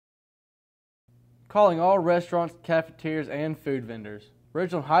Calling all restaurants, cafeterias, and food vendors.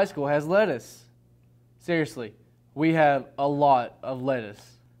 Ridgeland High School has lettuce. Seriously, we have a lot of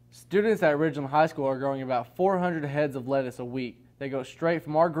lettuce. Students at Ridgeland High School are growing about 400 heads of lettuce a week. They go straight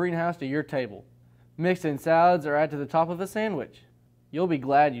from our greenhouse to your table. Mixed in salads or add to the top of a sandwich. You'll be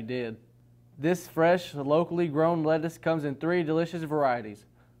glad you did. This fresh, locally grown lettuce comes in 3 delicious varieties: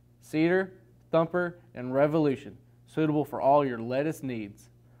 Cedar, Thumper, and Revolution, suitable for all your lettuce needs.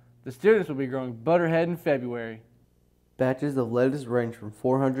 The students will be growing Butterhead in February. Batches of lettuce range from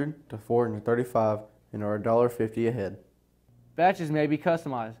 400 to 435 and are $1.50 a head. Batches may be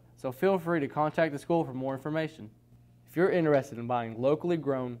customized, so feel free to contact the school for more information. If you're interested in buying locally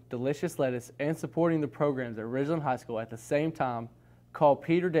grown, delicious lettuce and supporting the programs at Ridgeland High School at the same time, call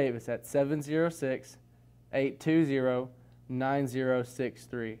Peter Davis at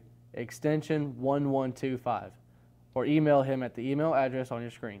 706-820-9063, extension 1125, or email him at the email address on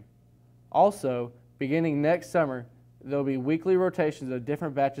your screen. Also, beginning next summer, there will be weekly rotations of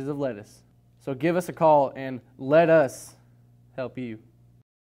different batches of lettuce. So give us a call and let us help you.